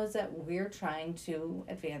he knows that we're trying to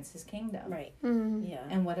advance his kingdom. Right. Mm. Yeah.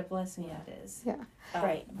 And what a blessing that is. Yeah.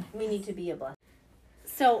 Right. We need to be a blessing.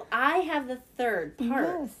 So I have the third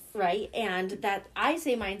part, Yes. right? And that I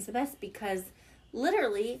say mine's the best because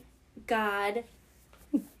literally God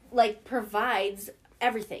provides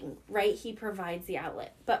everything, right? He provides the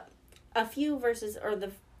outlet. But a few verses, or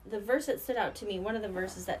the verse that stood out to me, one of the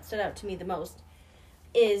verses that stood out to me the most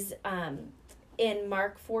is in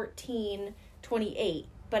Mark 14:28.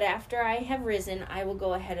 But after I have risen, I will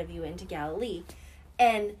go ahead of you into Galilee.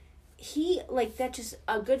 And he, that just,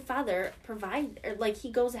 a good father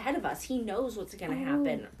he goes ahead of us. He knows what's going to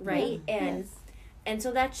happen, right? Yeah. And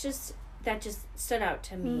so that just stood out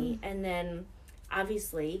to me. And then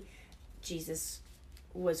obviously Jesus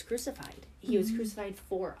was crucified. He was crucified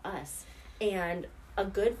for us. And a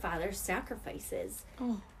good father sacrifices.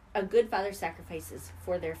 Oh. A good father sacrifices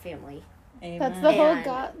for their family. Amen. That's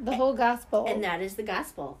the whole gospel. And that is the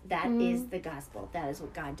gospel. That is the gospel. That is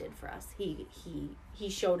what God did for us. He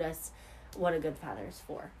showed us what a good father is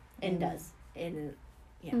for and does. And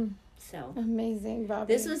so Amazing,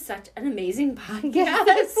 Bobby. this was such an amazing podcast. Yes,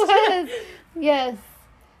 this was. Yes.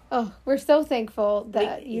 Oh, we're so thankful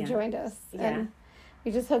that you joined us. Yeah. And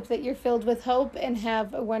we just hope that you're filled with hope and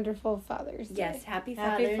have a wonderful Father's Day. Yes, happy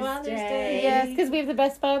Happy Father's Father's Day. Day. Yes, because we have the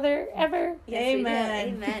best father ever. Yes, we do. Amen.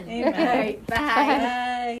 Amen. Amen. All right, bye.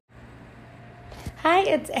 Bye. Hi,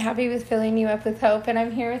 it's Abby with Filling You Up with Hope, and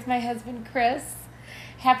I'm here with my husband, Chris.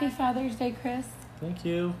 Happy Father's Day, Chris. Thank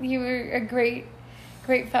you. You were a great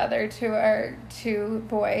father to our two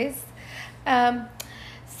boys.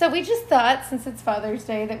 So we just thought, since it's Father's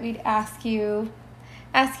Day, that we'd ask you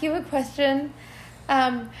a question.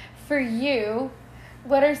 For you,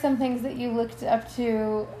 what are some things that you looked up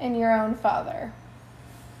to in your own father?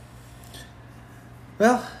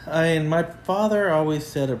 Well, my father always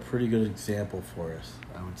set a pretty good example for us,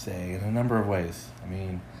 I would say, in a number of ways. I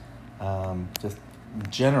mean, just in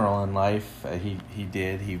general in life, he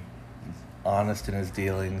was honest in his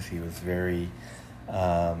dealings. He was very,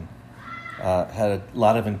 had a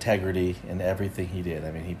lot of integrity in everything he did.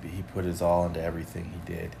 I mean, he put his all into everything he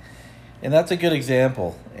did. And that's a good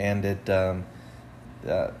example. And it,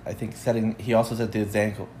 I think he also set the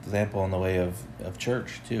example in the way of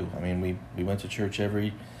church too. I mean, we went to church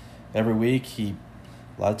every week. A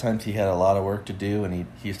lot of times he had a lot of work to do, and he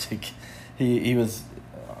used to, he was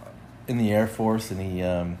in the Air Force, and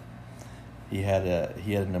he had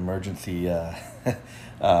an emergency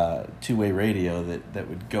two-way radio that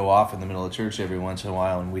would go off in the middle of church every once in a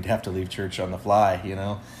while, and we'd have to leave church on the fly,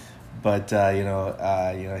 But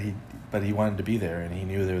But he wanted to be there, and he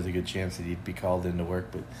knew there was a good chance that he'd be called into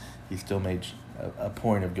work, but he still made a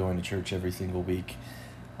point of going to church every single week.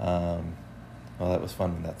 Well, that was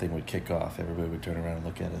fun when that thing would kick off. Everybody would turn around and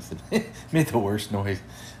look at us. It made the worst noise,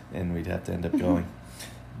 and we'd have to end up going.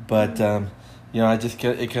 But,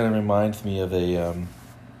 it kind of reminds me of a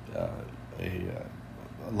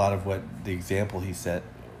lot of what the example he set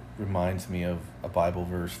reminds me of a Bible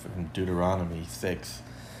verse from Deuteronomy 6,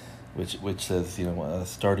 which says,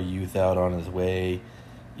 start a youth out on his way,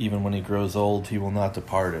 even when he grows old, he will not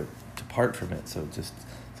depart from it. So just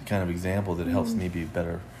it's a kind of example that helps me be a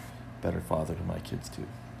better father to my kids too.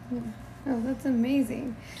 Yeah. Oh, that's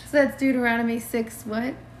amazing. So that's Deuteronomy 6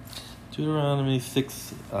 what? Deuteronomy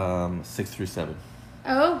 6, 6-7.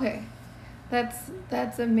 Oh, okay.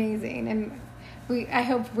 That's amazing. And I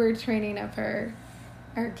hope we're training up our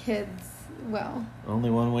kids well. Only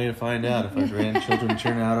one way to find out if our grandchildren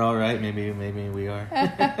turn out all right. Maybe we are.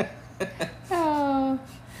 Oh,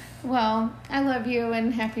 well, I love you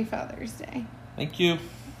and happy Father's Day. Thank you.